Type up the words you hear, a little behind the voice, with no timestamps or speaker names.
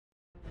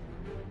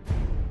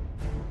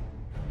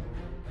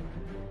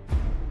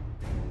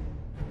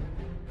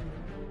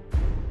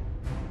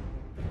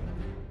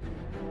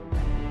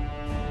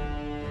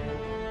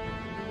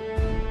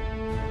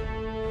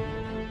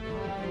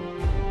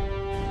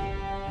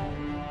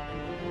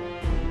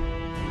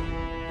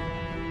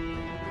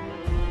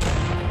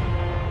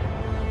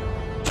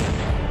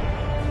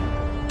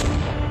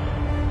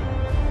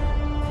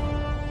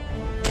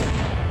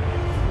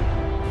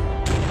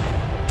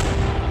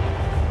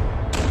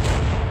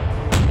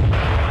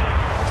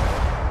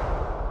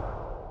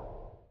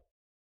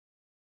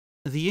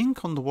The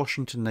ink on the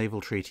Washington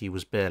Naval Treaty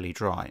was barely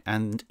dry,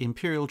 and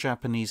Imperial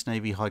Japanese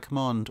Navy High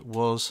Command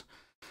was,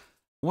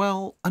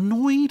 well,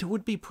 annoyed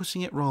would be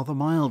putting it rather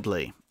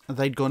mildly.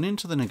 They'd gone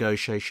into the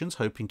negotiations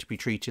hoping to be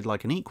treated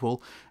like an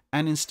equal,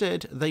 and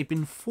instead they'd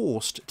been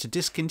forced to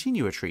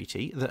discontinue a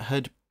treaty that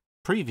had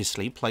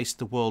previously placed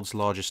the world's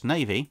largest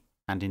navy,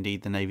 and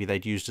indeed the navy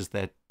they'd used as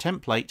their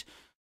template,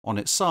 on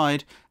its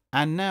side,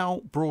 and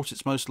now brought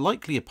its most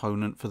likely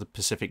opponent for the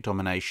Pacific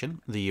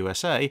domination, the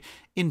USA,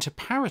 into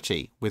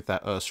parity with their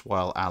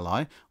erstwhile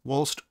ally,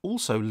 whilst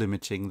also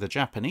limiting the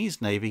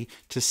Japanese navy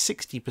to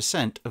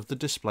 60% of the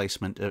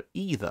displacement of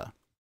either.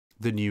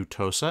 The new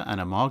Tosa and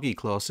Amagi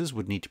classes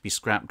would need to be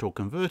scrapped or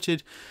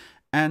converted,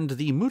 and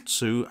the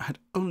Mutsu had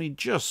only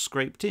just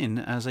scraped in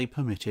as a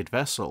permitted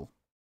vessel.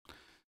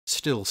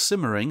 Still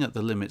simmering at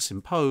the limits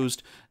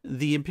imposed,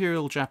 the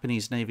Imperial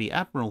Japanese Navy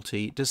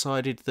Admiralty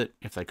decided that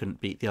if they couldn't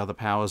beat the other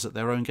powers at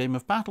their own game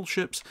of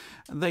battleships,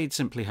 they'd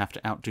simply have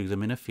to outdo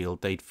them in a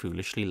field they'd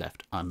foolishly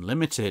left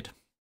unlimited.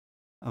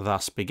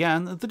 Thus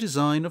began the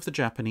design of the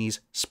Japanese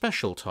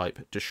Special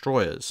Type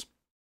destroyers.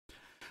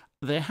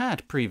 There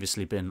had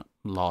previously been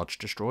large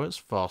destroyers,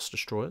 fast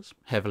destroyers,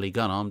 heavily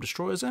gun-armed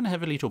destroyers, and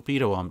heavily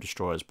torpedo-armed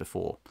destroyers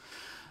before.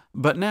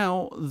 But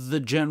now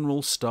the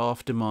General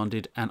Staff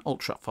demanded an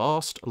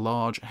ultra-fast,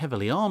 large,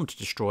 heavily armed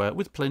destroyer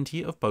with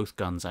plenty of both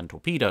guns and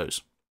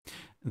torpedoes.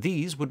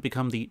 These would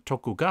become the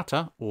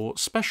Tokugata, or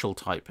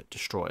special-type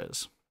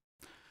destroyers.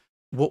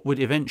 What would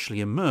eventually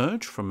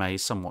emerge from a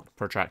somewhat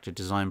protracted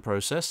design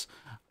process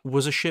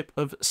was a ship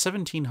of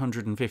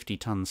 1,750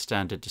 tons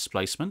standard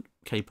displacement,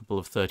 capable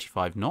of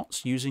 35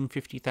 knots, using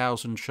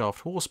 50,000 shaft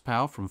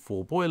horsepower from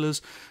 4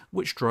 boilers,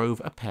 which drove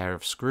a pair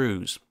of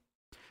screws.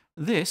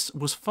 This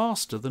was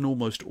faster than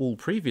almost all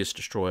previous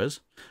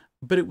destroyers,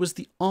 but it was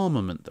the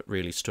armament that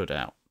really stood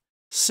out.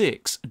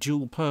 6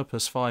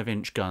 dual-purpose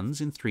 5-inch guns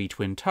in 3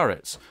 twin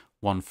turrets,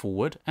 1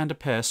 forward and a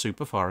pair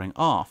super-firing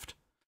aft.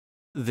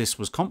 This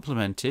was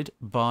complemented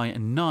by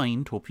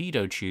 9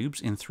 torpedo tubes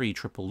in 3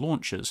 triple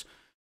launchers,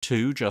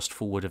 2 just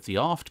forward of the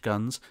aft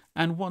guns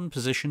and 1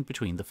 positioned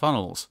between the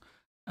funnels.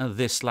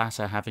 This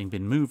latter having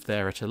been moved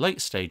there at a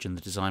late stage in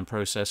the design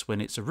process when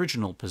its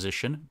original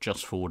position,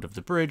 just forward of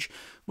the bridge,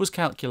 was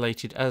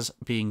calculated as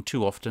being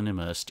too often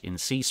immersed in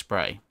sea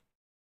spray.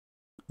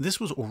 This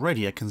was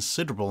already a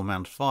considerable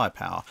amount of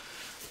firepower,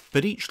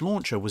 but each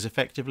launcher was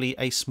effectively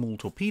a small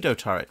torpedo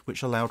turret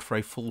which allowed for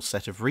a full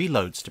set of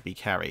reloads to be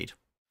carried,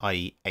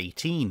 i.e.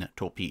 18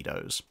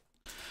 torpedoes.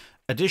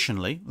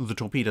 Additionally, the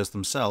torpedoes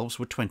themselves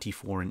were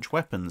 24-inch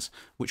weapons,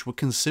 which were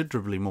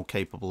considerably more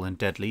capable and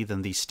deadly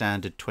than the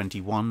standard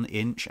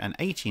 21-inch and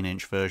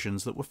 18-inch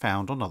versions that were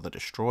found on other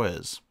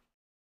destroyers.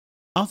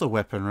 Other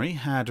weaponry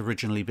had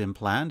originally been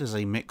planned as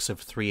a mix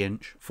of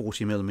 3-inch,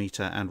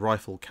 40mm and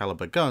rifle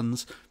caliber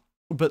guns,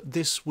 but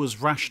this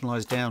was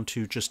rationalised down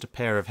to just a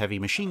pair of heavy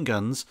machine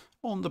guns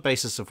on the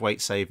basis of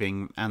weight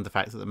saving and the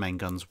fact that the main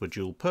guns were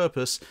dual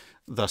purpose,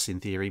 thus in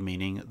theory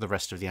meaning the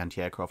rest of the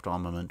anti-aircraft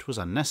armament was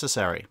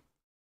unnecessary.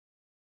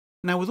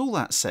 Now, with all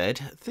that said,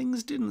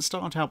 things didn't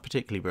start out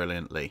particularly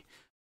brilliantly.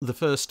 The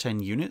first 10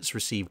 units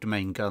received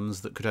main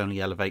guns that could only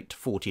elevate to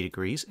 40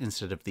 degrees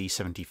instead of the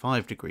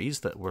 75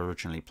 degrees that were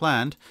originally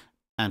planned,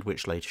 and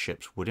which later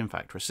ships would in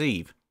fact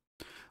receive.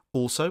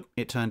 Also,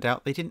 it turned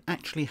out they didn't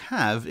actually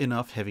have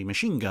enough heavy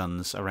machine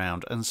guns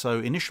around, and so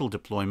initial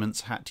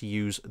deployments had to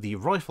use the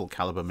rifle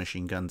caliber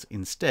machine guns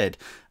instead,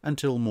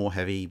 until more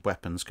heavy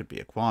weapons could be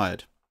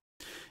acquired.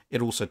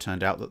 It also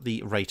turned out that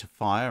the rate of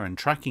fire and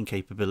tracking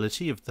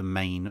capability of the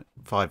main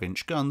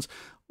 5-inch guns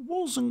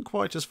wasn't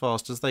quite as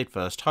fast as they'd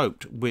first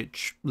hoped,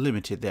 which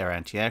limited their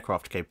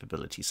anti-aircraft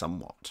capability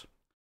somewhat.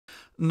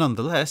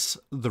 Nonetheless,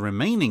 the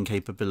remaining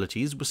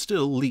capabilities were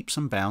still leaps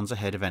and bounds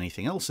ahead of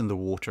anything else in the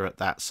water at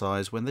that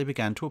size when they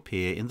began to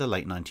appear in the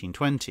late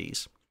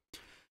 1920s.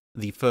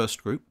 The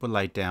first group were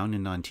laid down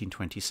in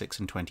 1926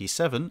 and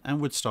 27 and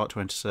would start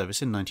to enter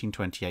service in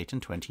 1928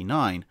 and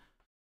 29.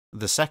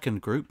 The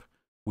second group,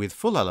 with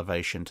full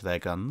elevation to their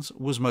guns,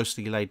 was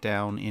mostly laid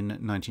down in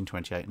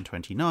 1928 and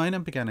 29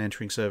 and began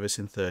entering service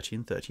in 30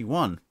 and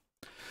 31.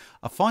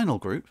 A final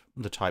group,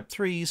 the Type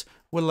 3s,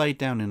 were laid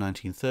down in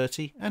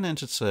 1930 and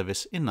entered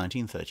service in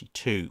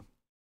 1932.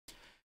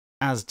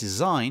 As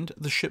designed,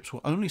 the ships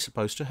were only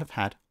supposed to have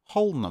had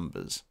whole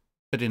numbers,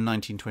 but in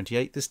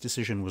 1928 this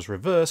decision was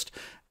reversed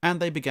and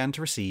they began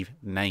to receive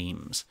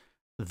names,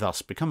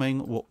 thus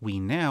becoming what we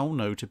now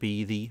know to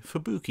be the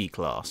Fubuki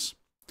class.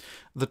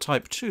 The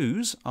Type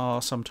 2s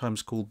are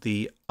sometimes called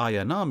the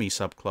Ayanami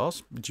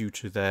subclass due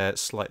to their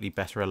slightly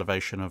better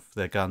elevation of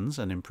their guns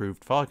and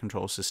improved fire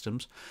control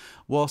systems,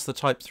 whilst the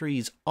Type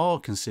 3s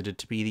are considered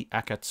to be the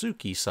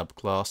Akatsuki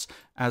subclass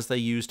as they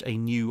used a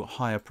new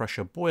higher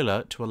pressure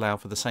boiler to allow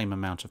for the same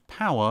amount of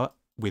power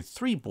with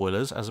 3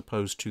 boilers as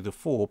opposed to the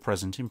 4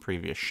 present in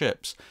previous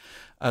ships,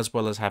 as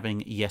well as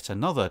having yet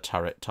another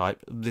turret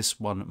type, this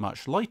one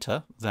much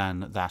lighter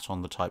than that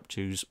on the Type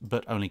 2s,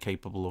 but only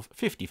capable of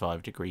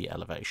 55-degree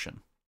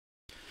elevation.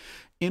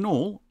 In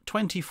all,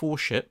 24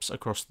 ships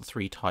across the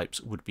 3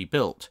 types would be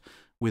built,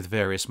 with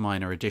various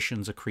minor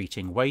additions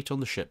accreting weight on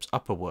the ship's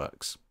upper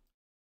works.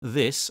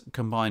 This,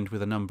 combined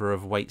with a number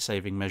of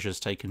weight-saving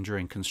measures taken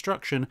during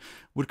construction,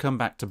 would come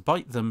back to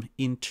bite them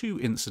in two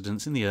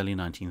incidents in the early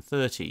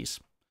 1930s.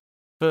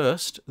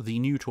 First, the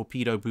new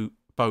torpedo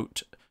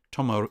boat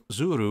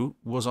Tomozuru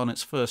was on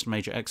its first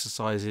major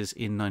exercises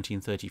in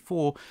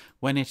 1934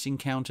 when it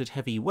encountered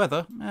heavy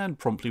weather and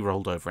promptly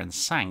rolled over and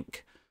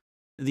sank.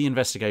 The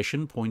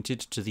investigation pointed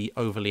to the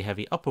overly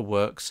heavy upper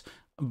works,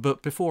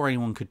 but before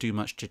anyone could do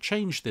much to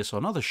change this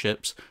on other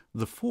ships,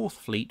 the Fourth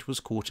Fleet was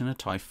caught in a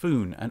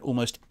typhoon, and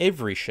almost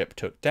every ship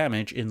took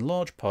damage, in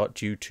large part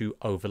due to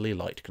overly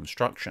light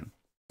construction.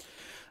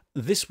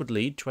 This would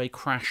lead to a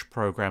crash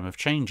program of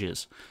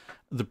changes.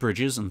 The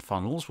bridges and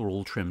funnels were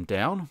all trimmed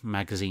down,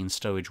 magazine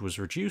stowage was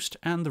reduced,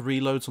 and the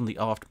reloads on the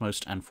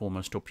aftmost and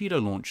foremost torpedo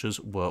launchers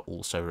were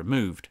also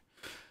removed.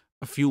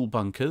 Fuel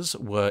bunkers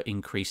were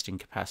increased in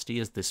capacity,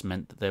 as this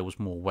meant that there was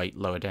more weight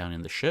lower down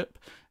in the ship,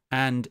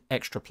 and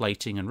extra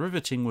plating and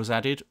riveting was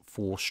added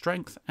for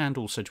strength and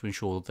also to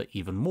ensure that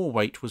even more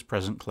weight was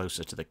present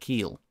closer to the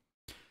keel.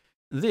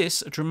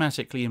 This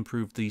dramatically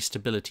improved the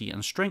stability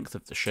and strength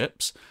of the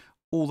ships,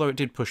 although it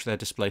did push their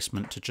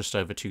displacement to just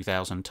over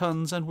 2,000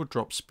 tons and would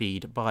drop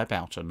speed by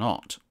about a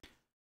knot.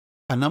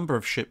 A number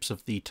of ships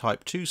of the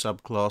Type 2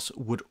 subclass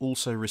would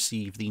also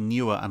receive the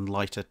newer and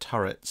lighter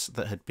turrets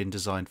that had been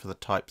designed for the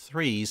Type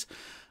 3s,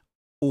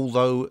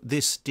 although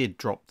this did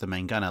drop the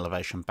main gun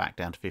elevation back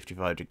down to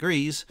 55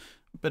 degrees,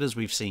 but as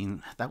we've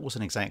seen, that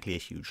wasn't exactly a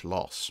huge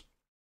loss.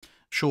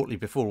 Shortly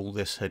before all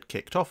this had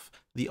kicked off,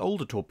 the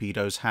older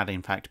torpedoes had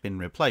in fact been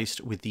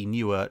replaced with the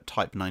newer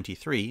Type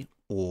 93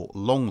 or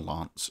Long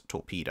Lance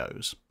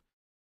torpedoes,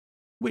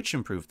 which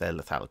improved their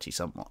lethality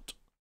somewhat.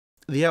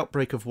 The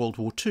outbreak of World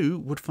War II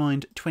would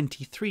find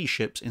 23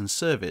 ships in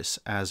service,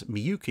 as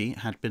Miyuki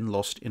had been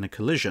lost in a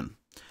collision,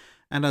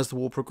 and as the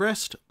war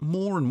progressed,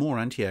 more and more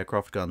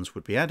anti-aircraft guns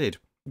would be added,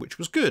 which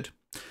was good.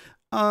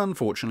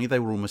 Unfortunately, they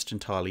were almost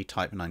entirely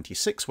Type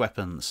 96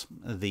 weapons,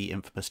 the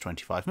infamous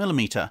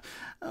 25mm,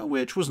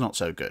 which was not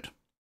so good,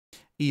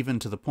 even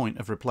to the point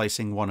of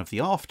replacing one of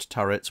the aft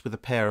turrets with a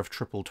pair of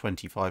triple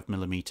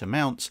 25mm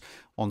mounts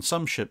on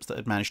some ships that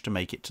had managed to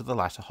make it to the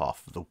latter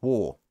half of the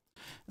war.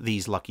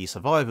 These lucky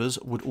survivors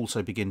would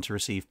also begin to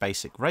receive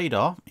basic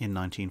radar in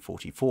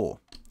 1944.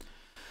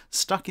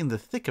 Stuck in the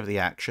thick of the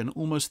action,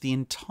 almost the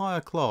entire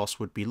class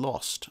would be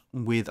lost,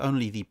 with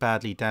only the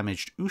badly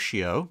damaged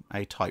Ushio,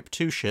 a Type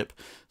 2 ship,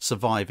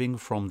 surviving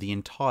from the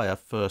entire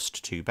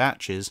first two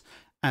batches,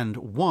 and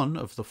one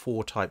of the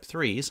four Type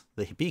 3s,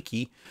 the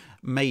Hibiki,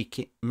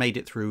 made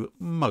it through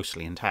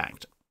mostly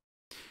intact.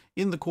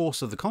 In the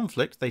course of the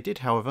conflict, they did,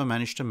 however,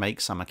 manage to make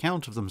some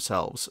account of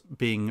themselves,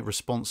 being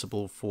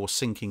responsible for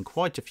sinking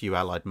quite a few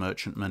Allied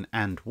merchantmen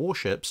and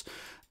warships,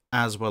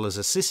 as well as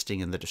assisting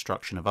in the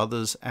destruction of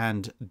others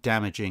and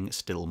damaging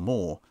still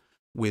more,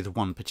 with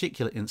one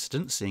particular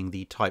incident seeing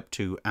the Type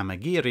 2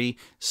 Amagiri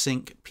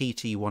sink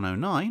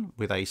PT-109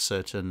 with a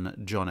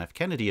certain John F.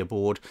 Kennedy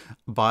aboard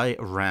by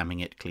ramming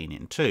it clean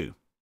in two.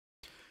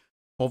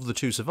 Of the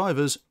two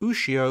survivors,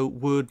 Ushio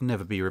would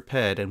never be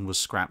repaired and was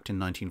scrapped in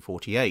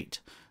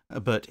 1948,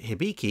 but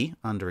Hibiki,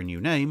 under a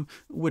new name,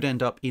 would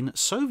end up in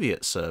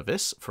Soviet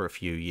service for a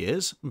few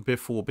years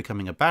before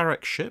becoming a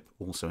barrack ship,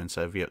 also in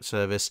Soviet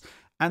service,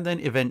 and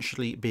then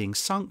eventually being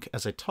sunk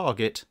as a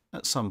target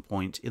at some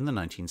point in the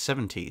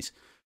 1970s,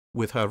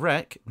 with her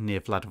wreck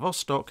near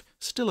Vladivostok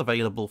still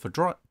available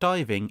for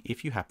diving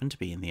if you happen to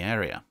be in the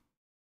area.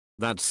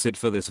 That's it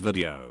for this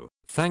video.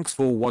 Thanks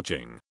for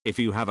watching. If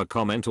you have a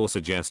comment or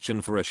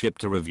suggestion for a ship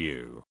to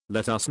review,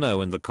 let us know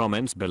in the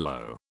comments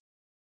below.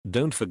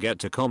 Don't forget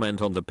to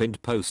comment on the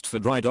pinned post for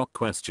dry dock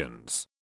questions.